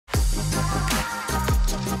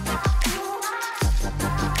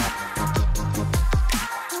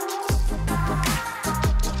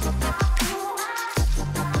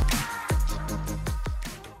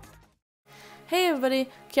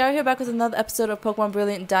everybody, Kiara here back with another episode of Pokemon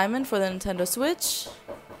Brilliant Diamond for the Nintendo Switch.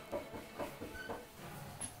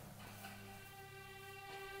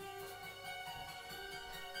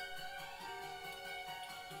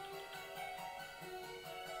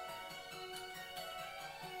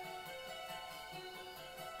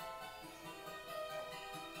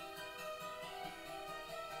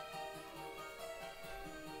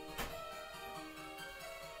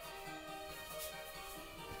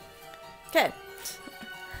 Okay.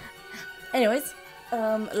 Anyways,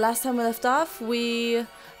 last time we left off, we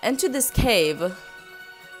entered this cave,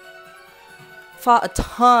 fought a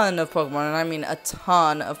ton of Pokemon, and I mean a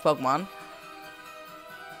ton of Pokemon.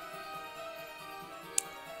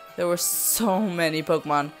 There were so many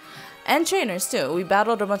Pokemon. And trainers, too. We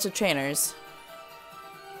battled a bunch of trainers.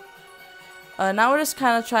 Now we're just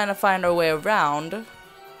kind of trying to find our way around.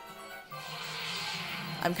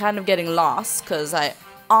 I'm kind of getting lost, because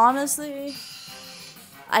honestly,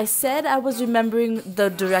 I said I was remembering the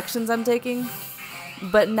directions I'm taking,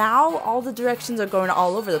 but now all the directions are going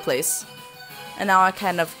all over the place. And now I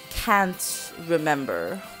kind of can't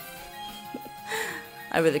remember.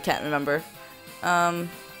 I really can't remember. I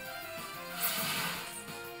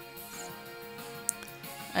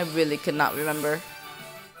really could not remember.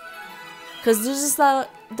 Because there's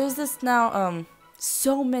this now,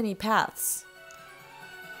 so many paths.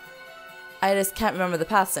 I just can't remember the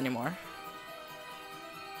paths anymore.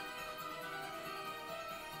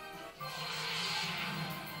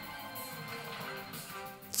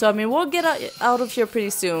 So, I mean, we'll get out of here pretty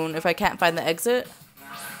soon if I can't find the exit.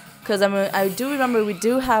 Because, I do remember we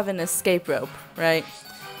do have an escape rope, right?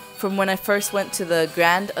 From when I first went to the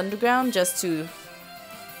Grand Underground just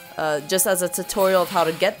as a tutorial of how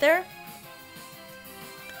to get there.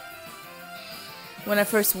 When I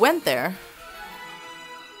first went there,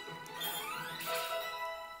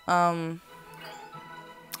 I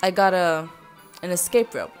got an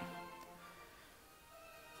escape rope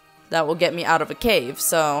that will get me out of a cave,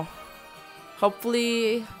 so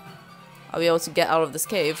hopefully I'll be able to get out of this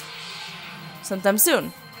cave sometime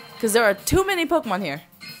soon, because there are too many Pokemon here.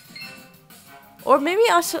 Or maybe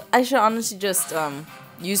I should honestly just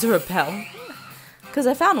use a repel, because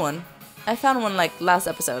I found one like last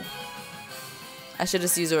episode. I should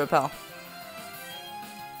just use a repel.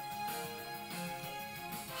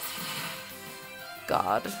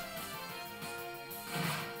 God.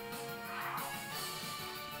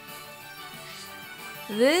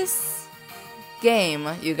 This game,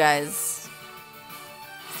 you guys.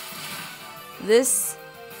 This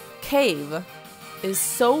cave is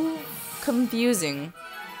so confusing.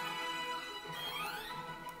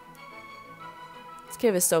 This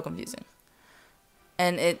cave is so confusing.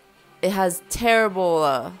 And it has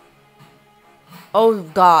terrible oh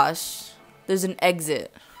gosh. There's an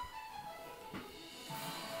exit.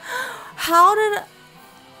 How did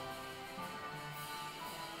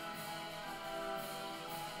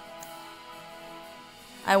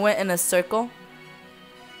I went in a circle?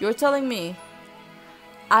 You're telling me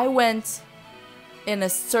I went in a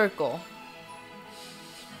circle?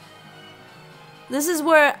 This is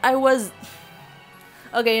where I was.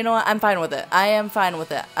 Okay, you know what? I'm fine with it. I am fine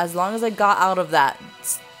with it. As long as I got out of that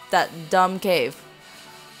dumb cave.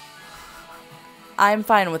 I'm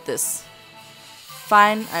fine with this.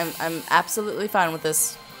 Fine, I'm absolutely fine with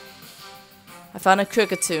this. I found a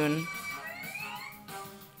Cricketune.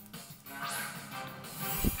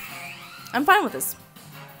 I'm fine with this.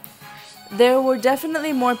 There were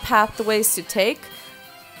definitely more pathways to take.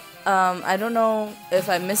 I don't know if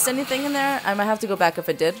I missed anything in there. I might have to go back if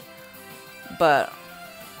I did. But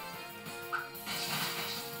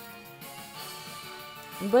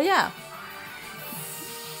yeah.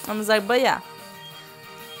 I was like, but yeah.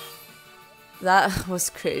 That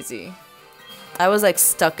was crazy. I was like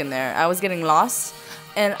stuck in there. I was getting lost.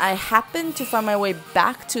 And I happened to find my way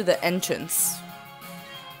back to the entrance.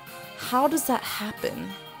 How does that happen?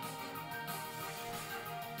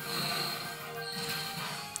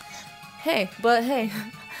 Hey,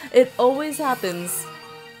 it always happens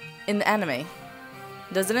in the anime,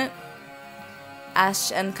 doesn't it?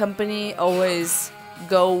 Ash and company always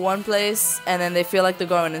go one place and then they feel like they're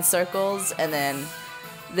going in circles and then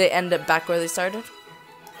they end up back where they started.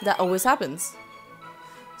 That always happens.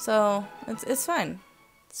 So, it's fine.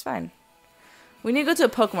 It's fine. We need to go to a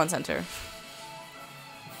Pokemon Center.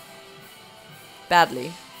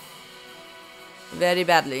 Badly. Very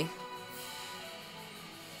badly.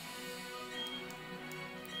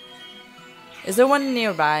 Is there one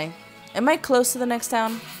nearby? Am I close to the next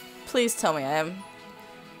town? Please tell me I am.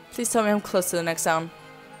 Please tell me I'm close to the next town.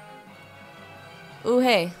 Ooh,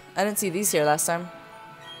 hey. I didn't see these here last time.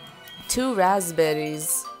 2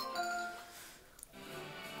 raspberries.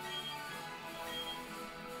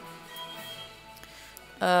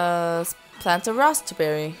 Plant a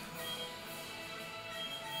raspberry.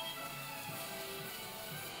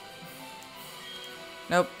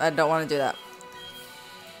 Nope, I don't want to do that.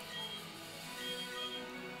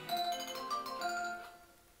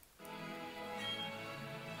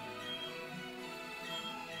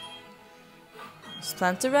 Just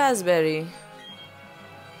plant a raspberry.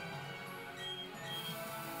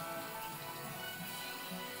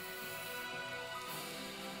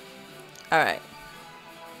 Alright.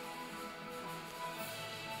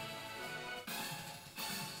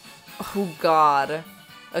 Oh god.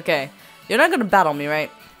 Okay. You're not gonna battle me, right?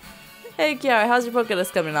 Hey Kiara, how's your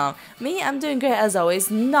Pokédex coming along? Me, I'm doing great as always.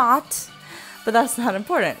 Not. But that's not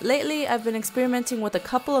important. Lately, I've been experimenting with a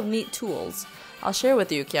couple of neat tools. I'll share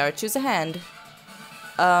with you, Kiara. Choose a hand.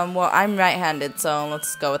 Well, I'm right-handed, so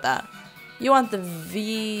let's go with that. You want the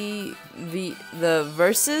the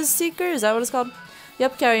Versus Seeker? Is that what it's called?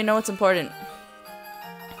 Yep, Kiara, you know what's important.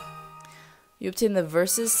 You obtain the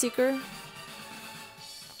Versus Seeker?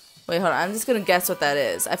 Wait, hold on. I'm just gonna guess what that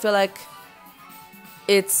is. I feel like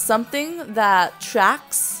it's something that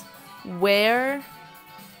tracks where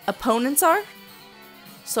opponents are.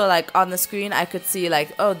 So, like, on the screen, I could see,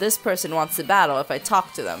 like, oh, this person wants to battle if I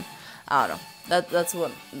talk to them. I don't know. That's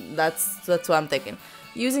what I'm thinking.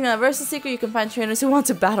 Using a Versus Seeker, you can find trainers who want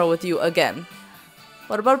to battle with you again.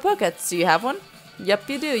 What about a Pokédex? Do you have one? Yep,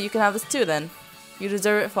 you do. You can have this too, then. You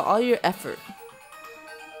deserve it for all your effort.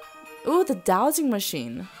 Ooh, the dowsing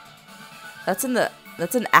machine. That's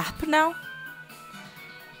an app now?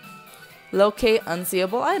 Locate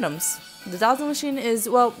unseeable items. The dowsing machine is,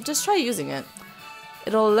 well, just try using it.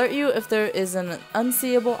 It'll alert you if there is an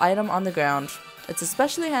unseeable item on the ground. It's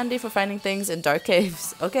especially handy for finding things in dark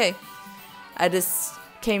caves. Okay. I just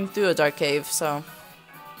came through a dark cave, so.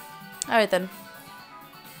 Alright then.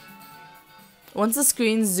 Once the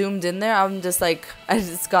screen zoomed in there, I'm just like, I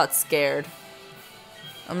just got scared.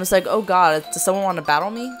 I'm just like, oh god, does someone want to battle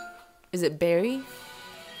me? Is it Barry?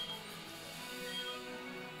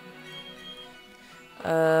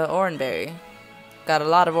 Oranberry. Got a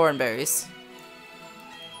lot of oranberries.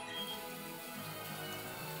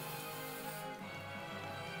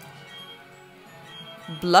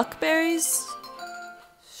 Bluckberries?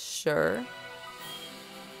 Sure.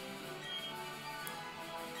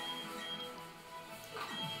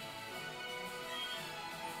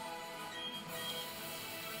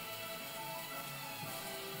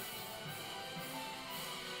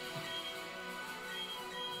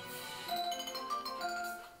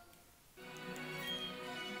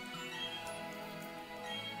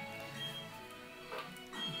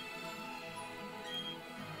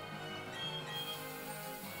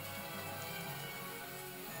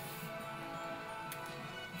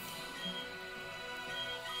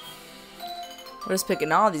 We're just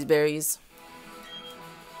picking all these berries.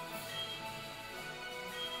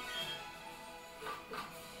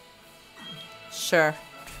 Sure.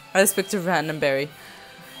 I just picked a random berry.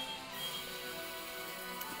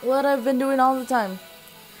 What I've been doing all the time.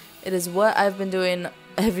 It is what I've been doing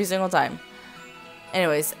every single time.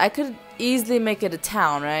 Anyways, I could easily make it a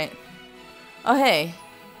town, right? Oh, hey.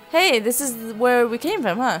 Hey, this is where we came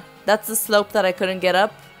from, huh? That's the slope that I couldn't get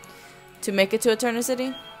up to make it to Eterna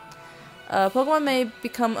City. Pokemon may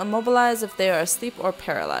become immobilized if they are asleep or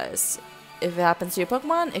paralyzed. If it happens to your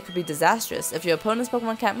Pokemon, it could be disastrous. If your opponent's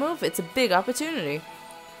Pokemon can't move, it's a big opportunity.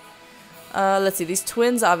 Let's see. These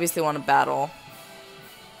twins obviously want to battle.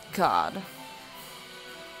 God.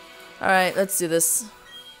 Alright, let's do this.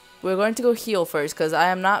 We're going to go heal first, because I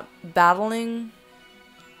am not battling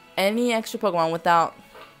any extra Pokemon without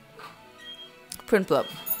Piplup.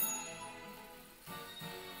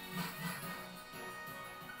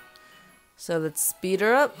 So let's speed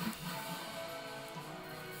her up.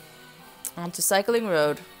 Onto Cycling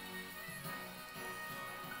Road.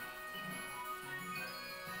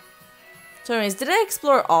 So anyways, did I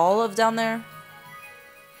explore all of down there?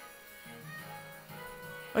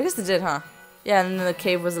 I guess I did, huh? Yeah, and then the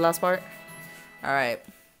cave was the last part. Alright.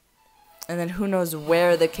 And then who knows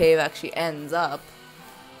where the cave actually ends up.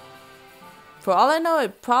 For all I know,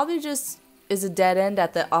 it probably just is a dead end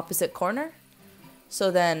at the opposite corner. So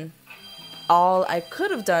then all I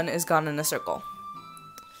could have done is gone in a circle.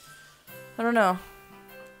 I don't know.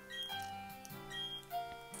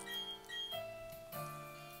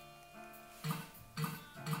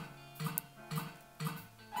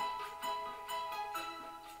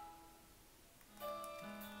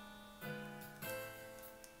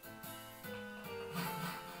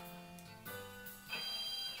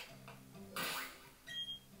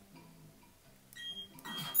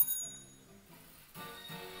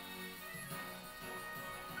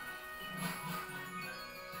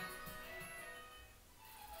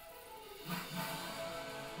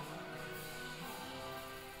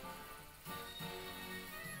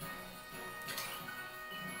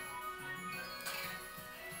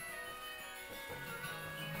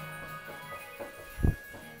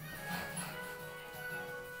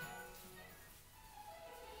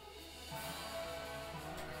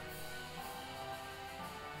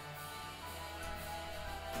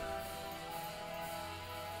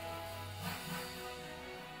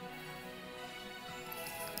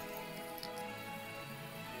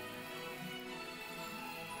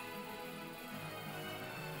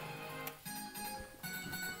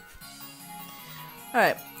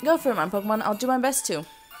 Alright, go for it, my Pokemon. I'll do my best to.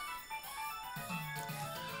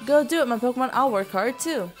 Go do it, my Pokemon. I'll work hard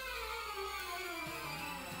too.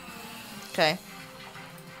 Okay.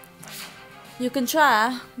 You can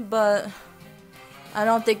try, but I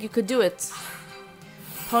don't think you could do it.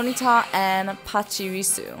 Ponyta and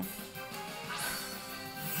Pachirisu.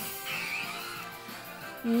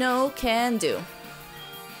 No can do.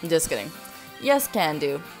 Just kidding. Yes can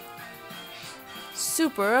do.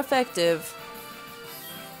 Super effective.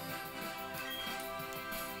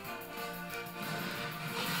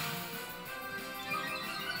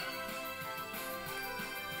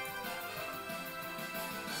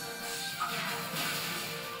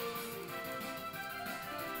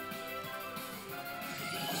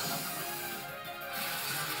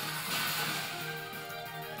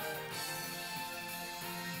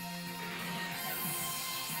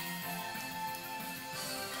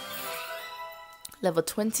 Level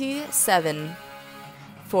 27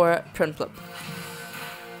 for Piplup.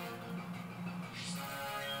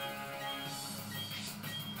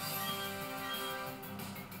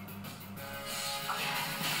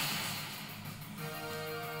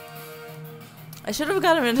 I should have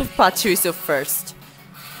gotten rid of Pachirisu first.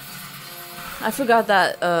 I forgot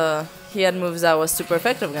that he had moves that was super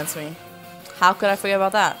effective against me. How could I forget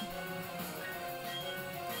about that?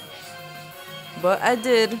 But I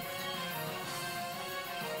did.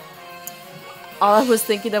 All I was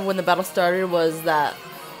thinking of when the battle started was that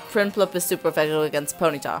Piplup is super effective against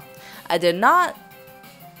Ponyta. I did not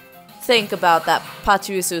think about that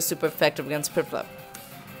Pachirisu is super effective against Piplup.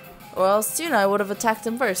 Or else, you know, I would have attacked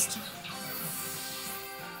him first.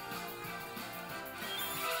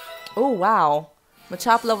 Oh, wow.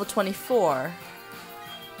 Machop level 24.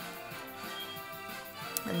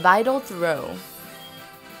 Vital Throw.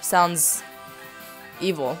 Sounds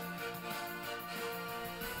evil.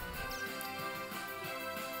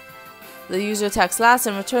 The user attacks last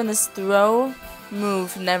and return this throw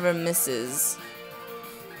move never misses.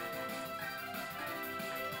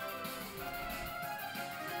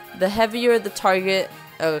 The heavier the target...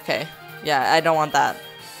 Oh, okay. Yeah, I don't want that.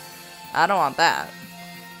 I don't want that.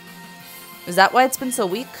 Is that why it's been so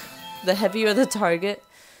weak? The heavier the target,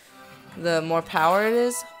 the more power it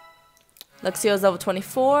is. Luxio is level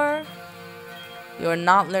 24. You are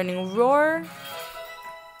not learning Roar.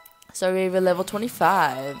 Sarava level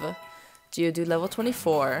 25. Geodude level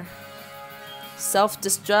 24.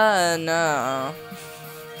 Self-destruct. No.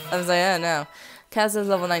 I was like, yeah, no. Kaz is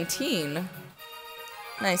level 19.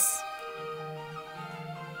 Nice.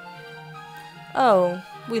 Oh,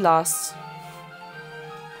 we lost.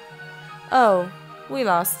 Oh, we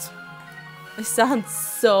lost. They sound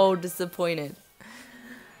so disappointed.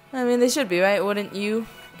 I mean, they should be, right? Wouldn't you?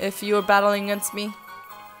 If you were battling against me?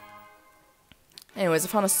 Anyways, I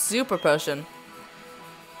found a super potion.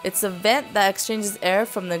 It's a vent that exchanges air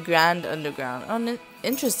from the Grand Underground. Oh,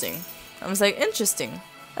 interesting. I was like, interesting.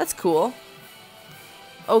 That's cool.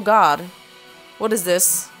 Oh god. What is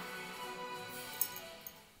this?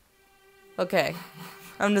 Okay.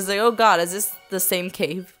 I'm just like, oh god, is this the same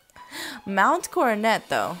cave? Mount Coronet,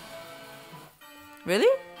 though. Really?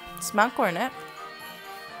 It's Mount Coronet?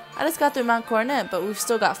 I just got through Mount Coronet, but we've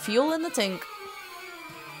still got fuel in the tank.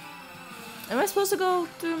 Am I supposed to go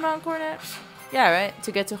through Mount Coronet? Yeah, right?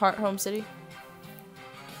 To get to Heart Home City?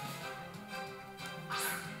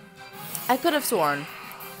 I could have sworn.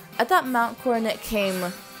 I thought Mount Coronet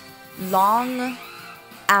came long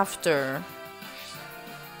after.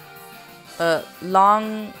 I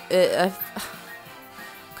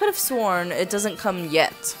could have sworn it doesn't come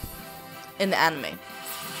yet in the anime.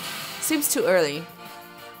 Seems too early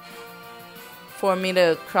for me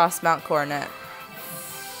to cross Mount Coronet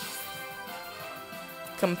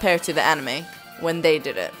compared to the anime when they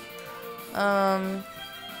did it.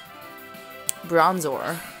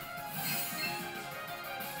 Bronzor.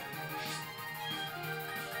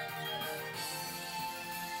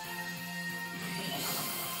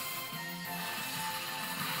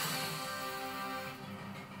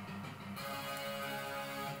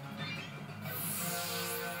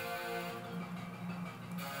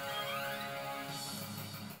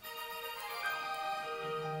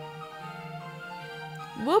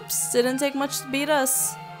 Whoops, didn't take much to beat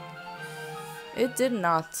us. It did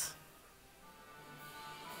not.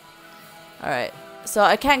 Alright, so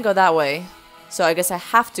I can't go that way. So I guess I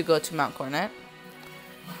have to go to Mount Coronet.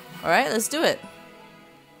 Alright, let's do it.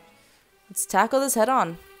 Let's tackle this head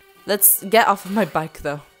on. Let's get off of my bike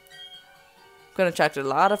though. I'm gonna attract a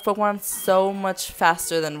lot of Pokemon so much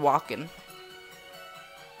faster than walking.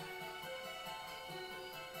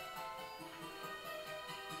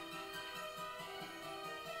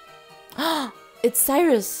 It's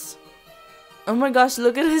Cyrus. Oh my gosh,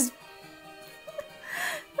 look at his...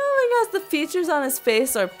 Oh my gosh, the features on his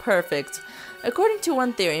face are perfect. According to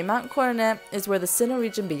one theory, Mount Coronet is where the Sinnoh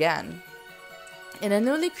region began. In a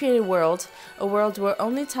newly created world, a world where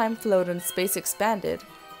only time flowed and space expanded,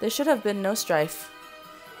 there should have been no strife.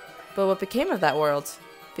 But what became of that world?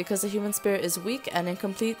 Because the human spirit is weak and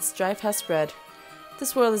incomplete, strife has spread.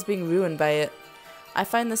 This world is being ruined by it. I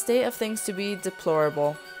find the state of things to be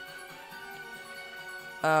deplorable.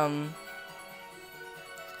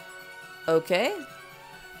 Okay.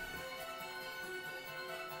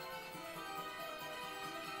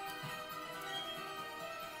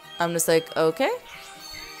 I'm just like, okay.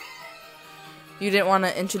 You didn't want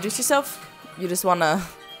to introduce yourself? You just want to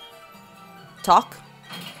talk?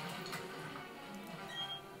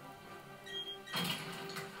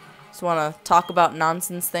 Just want to talk about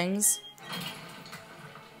nonsense things?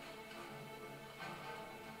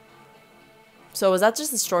 So was that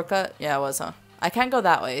just a shortcut? Yeah, it was, huh? I can't go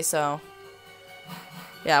that way, so...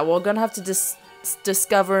 Yeah, we're gonna have to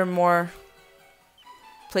discover more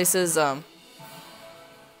places, as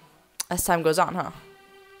time goes on, huh?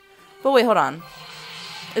 But wait, hold on.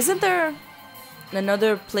 Isn't there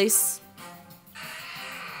another place?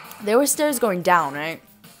 There were stairs going down, right?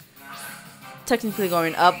 Technically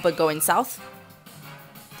going up, but going south.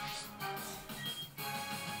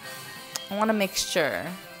 I want to make sure.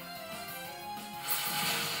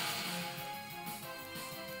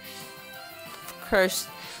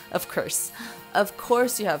 Of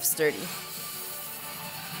course you have sturdy.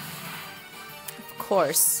 Of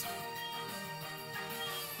course.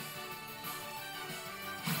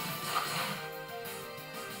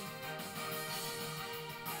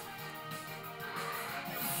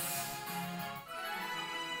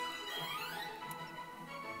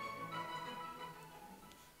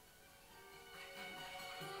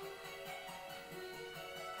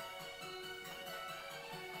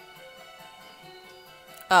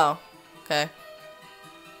 Oh, okay.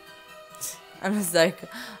 I was like,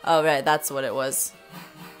 oh right, that's what it was.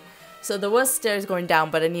 So there was stairs going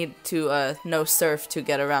down, but I need to know surf to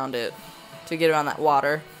get around it. To get around that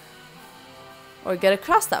water. Or get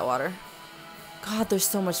across that water. God, there's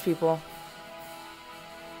so much people.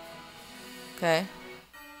 Okay.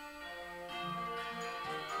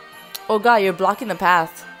 Oh god, you're blocking the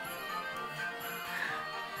path.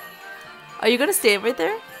 Are you gonna stay right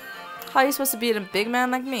there? How are you supposed to beat a big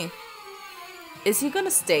man like me? Is he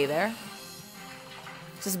gonna stay there?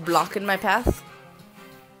 Just blocking my path?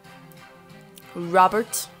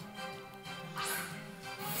 Robert?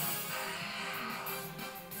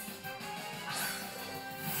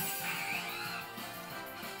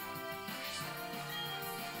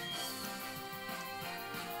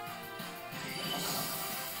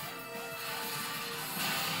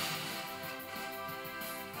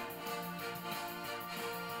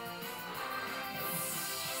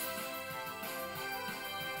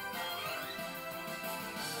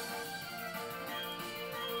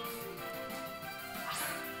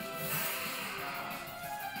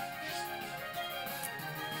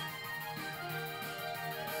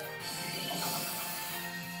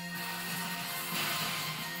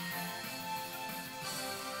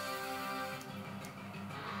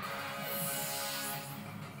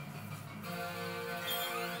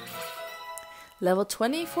 Level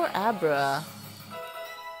 20 for Abra.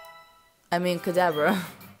 I mean, Kadabra.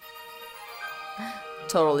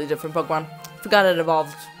 Totally different Pokemon. Forgot it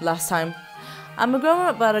evolved last time. I'm a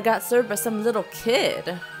grown-up, but I got served by some little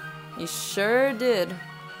kid. You sure did.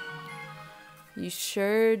 You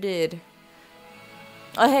sure did.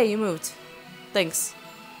 Oh, hey, you moved. Thanks.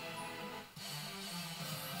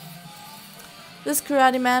 This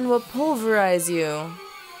karate man will pulverize you.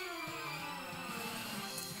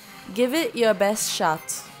 Give it your best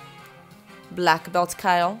shot. Black belt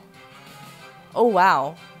Kyle. Oh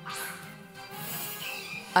wow.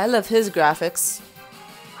 I love his graphics.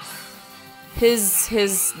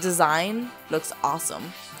 His design looks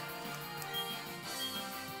awesome.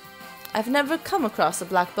 I've never come across a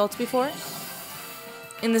black belt before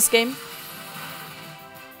in this game.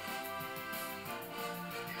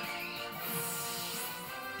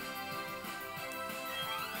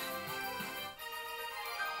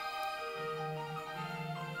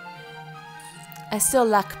 I still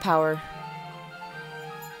lack power.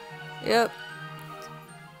 Yep.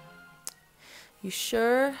 You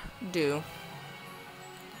sure do.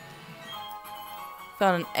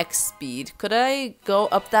 Found an X speed. Could I go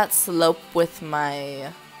up that slope with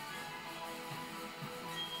my...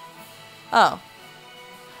 Oh.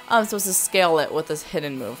 I'm supposed to scale it with this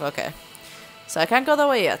hidden move. Okay. So I can't go that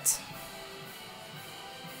way yet.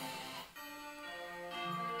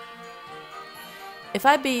 If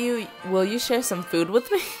I beat you, will you share some food with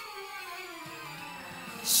me?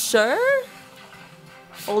 Sure?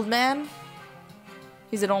 Old man?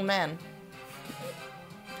 He's an old man.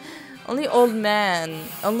 Only old men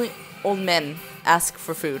ask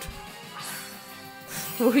for food.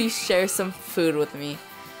 Will you share some food with me?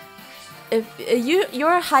 If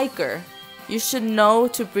you're a hiker, you should know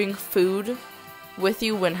to bring food with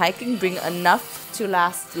you when hiking. Bring enough to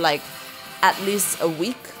last like at least a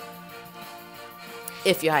week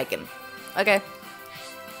if you're hiking. Okay?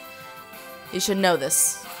 You should know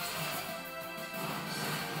this.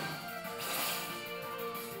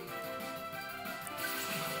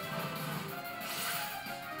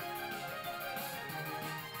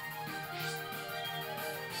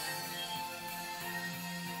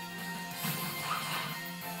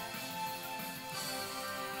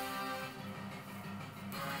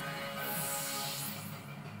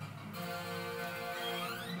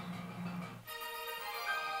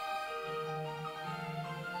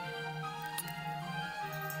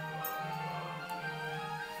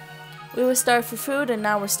 We were starved for food and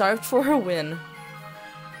now we're starved for a win.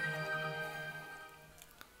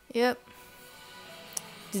 Yep.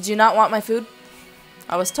 Did you not want my food?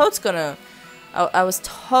 I was totes gonna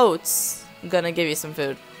give you some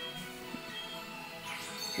food.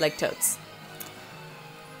 Like totes.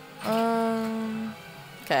 Okay,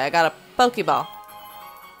 I got a Pokeball.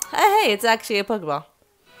 Hey, it's actually a Pokeball.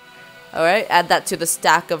 Alright, add that to the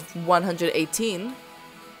stack of 118.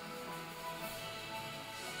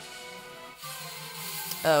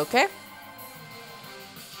 Okay.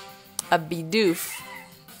 A Bidoof.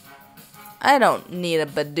 I don't need a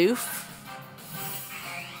Bidoof.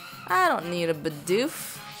 I don't need a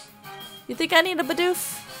Bidoof. You think I need a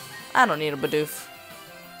Bidoof? I don't need a Bidoof.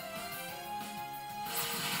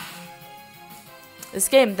 This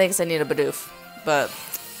game thinks I need a Bidoof, but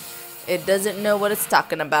it doesn't know what it's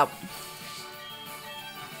talking about.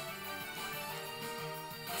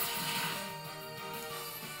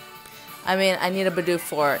 I mean, I need a Bidoof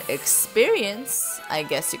for experience, I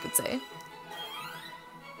guess you could say.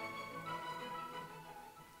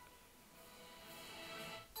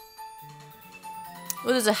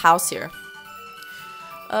 Oh, there's a house here.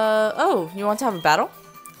 Oh, you want to have a battle?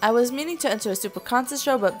 I was meaning to enter a super contest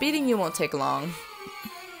show, but beating you won't take long.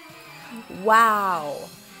 Wow.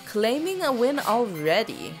 Claiming a win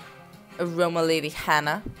already. Aroma Lady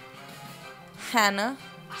Hannah. Hannah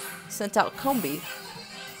sent out Combi.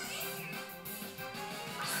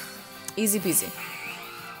 Easy peasy.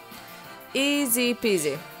 Easy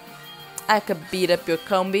peasy. I could beat up your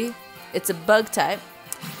Combi. It's a bug type.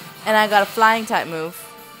 And I got a flying type move.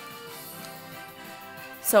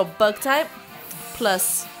 So bug type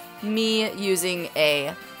plus me using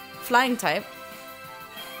a flying type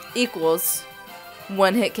equals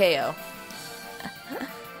 1-hit KO.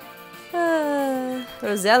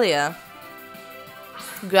 Roselia.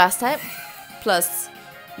 Grass type plus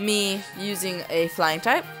me using a flying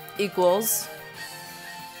type equals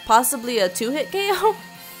possibly a 2-hit KO?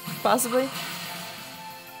 Possibly.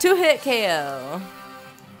 2-hit KO.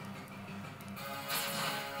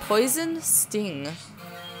 Poison Sting.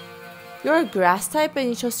 You're a grass type and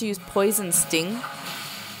you chose to use Poison Sting?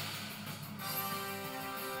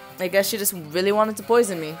 I guess she just really wanted to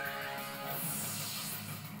poison me.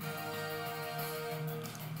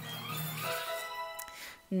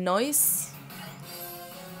 Noise.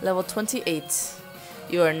 Level 28.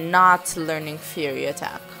 You are not learning Fury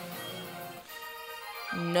Attack.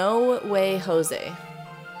 No way, Jose.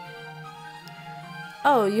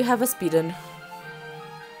 Oh, you have a Speedin.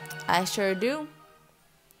 I sure do.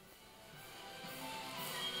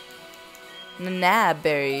 Nanab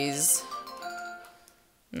berries.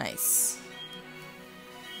 Nice.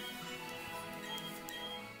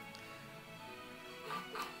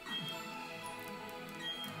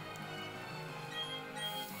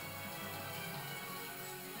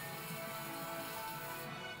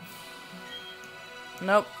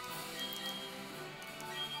 Nope.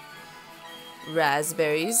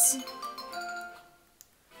 Raspberries.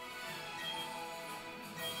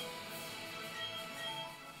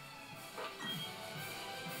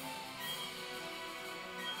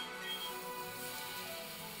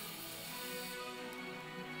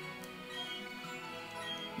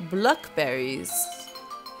 Blackberries.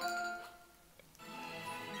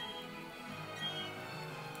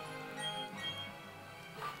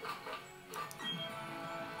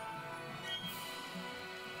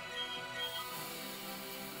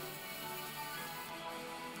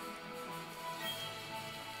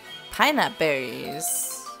 Pineapple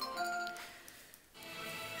berries.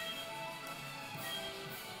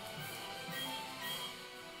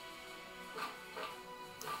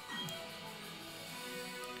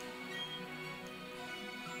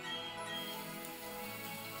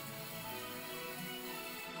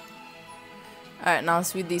 Alright, now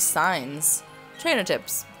let's read these signs. Trainer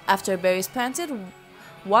tips. After a berry is planted,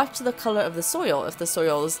 watch the color of the soil. If the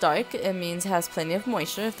soil is dark, it means it has plenty of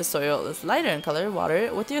moisture. If the soil is lighter in color, water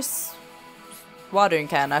it with your watering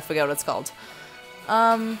can. I forget what it's called.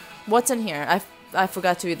 What's in here? I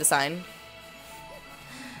forgot to read the sign.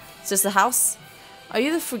 It's just a house. Are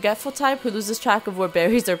you the forgetful type who loses track of where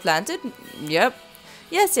berries are planted? Yep.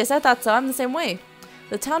 Yes, I thought so. I'm the same way.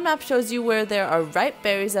 The town map shows you where there are ripe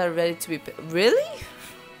berries that are ready to be picked. Really?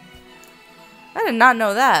 I did not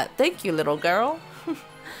know that. Thank you, little girl.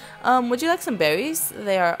 Would you like some berries?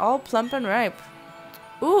 They are all plump and ripe.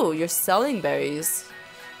 Ooh, you're selling berries.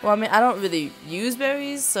 Well, I mean, I don't really use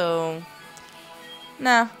berries, so...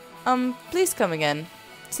 Nah. Please come again.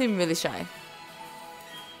 Seem really shy.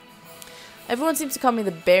 Everyone seems to call me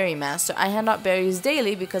the berry master. I hand out berries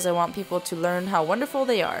daily because I want people to learn how wonderful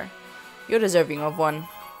they are. You're deserving of one.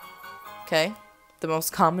 Okay. The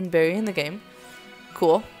most common berry in the game.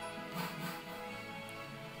 Cool.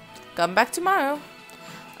 Come back tomorrow.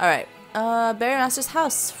 Alright. Berry Master's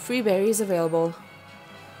house. Free berries available.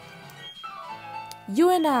 You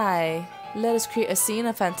and I. Let us create a scene,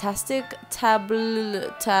 a fantastic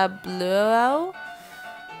tableau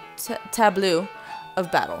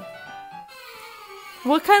of battle.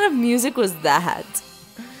 What kind of music was that?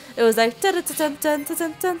 It was like...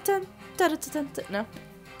 No.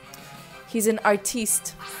 He's an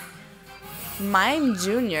artiste. Mime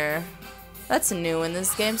Jr. That's new in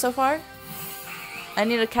this game so far. I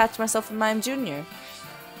need to catch myself in Mime Jr.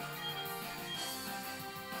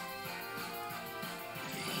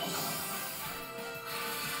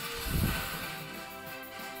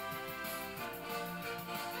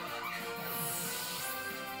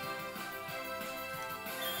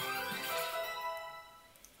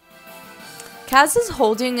 Kaz is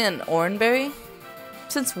holding an oranberry?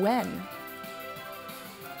 Since when?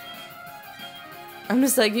 I'm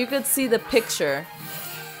just like, you could see the picture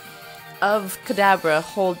of Kadabra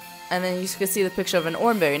hold, and then you could see the picture of an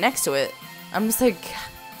oranberry next to it. I'm just like,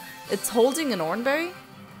 it's holding an oranberry?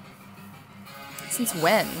 Since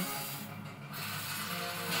when?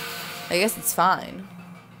 I guess it's fine.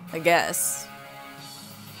 I guess.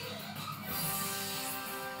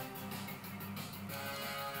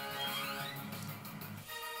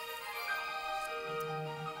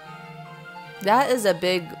 That is a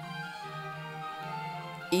big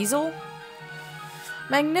easel.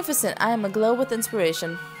 Magnificent. I am aglow with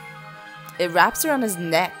inspiration. It wraps around his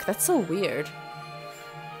neck. That's so weird.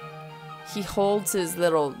 He holds his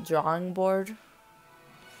little drawing board.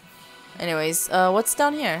 Anyways, what's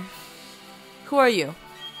down here? Who are you?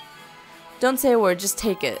 Don't say a word, just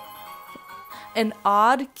take it. An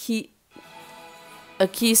odd key... A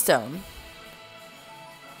keystone.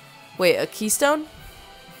 Wait, a keystone?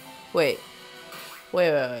 Wait. Wait.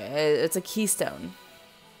 It's a keystone.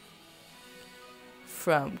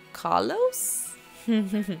 From Kalos?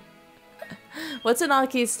 What's an odd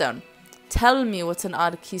keystone? Tell me what an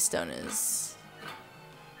odd keystone is.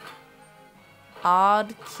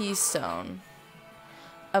 Odd keystone.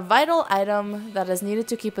 A vital item that is needed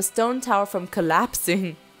to keep a stone tower from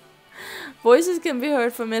collapsing. Voices can be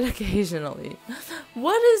heard from it occasionally.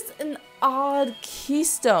 What is an odd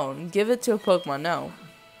keystone? Give it to a Pokemon. No.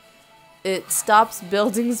 It stops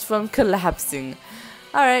buildings from collapsing.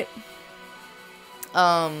 Alright.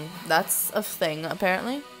 That's a thing,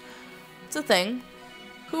 apparently. It's a thing.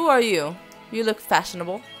 Who are you? You look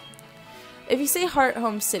fashionable. If you say Heart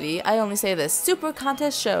Home City, I only say this. Super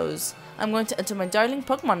contest shows. I'm going to enter my darling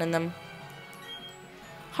Pokemon in them.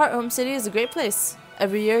 Heart Home City is a great place.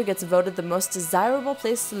 Every year it gets voted the most desirable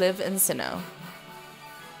place to live in Sinnoh.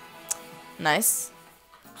 Nice.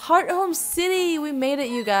 Heart Home City! We made it,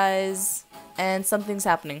 you guys. And something's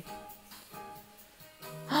happening.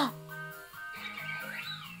 Oh,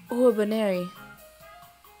 a Baneri.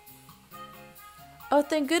 Oh,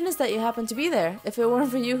 thank goodness that you happened to be there. If it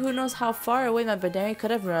weren't for you, who knows how far away my Baneri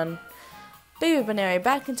could have run. Baby Baneri,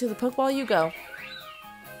 back into the Pokeball you go.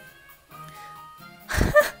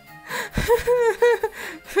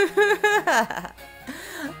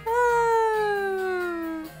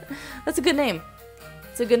 That's a good name.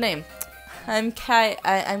 It's a good name. I'm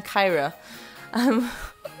Kyra. I'm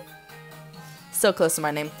so close to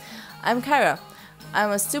my name. I'm Kyra.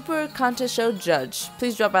 I'm a super contest show judge.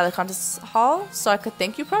 Please drop by the contest hall so I could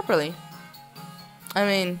thank you properly. I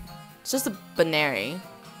mean, it's just a Baneri.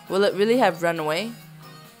 Will it really have run away?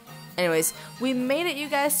 Anyways, we made it, you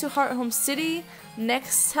guys, to Heart Home City.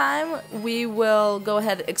 Next time, we will go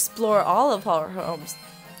ahead and explore all of Heart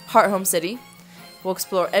Home City. We'll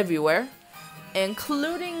explore everywhere.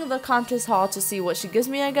 including the contest hall to see what she gives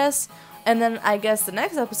me, I guess. And then I guess the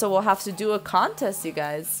next episode we'll have to do a contest, you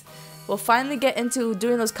guys. We'll finally get into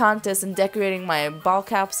doing those contests and decorating my ball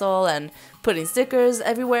capsule and putting stickers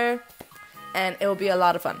everywhere. And it will be a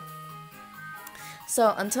lot of fun.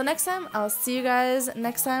 So until next time, I'll see you guys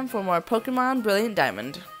next time for more Pokemon Brilliant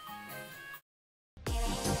Diamond.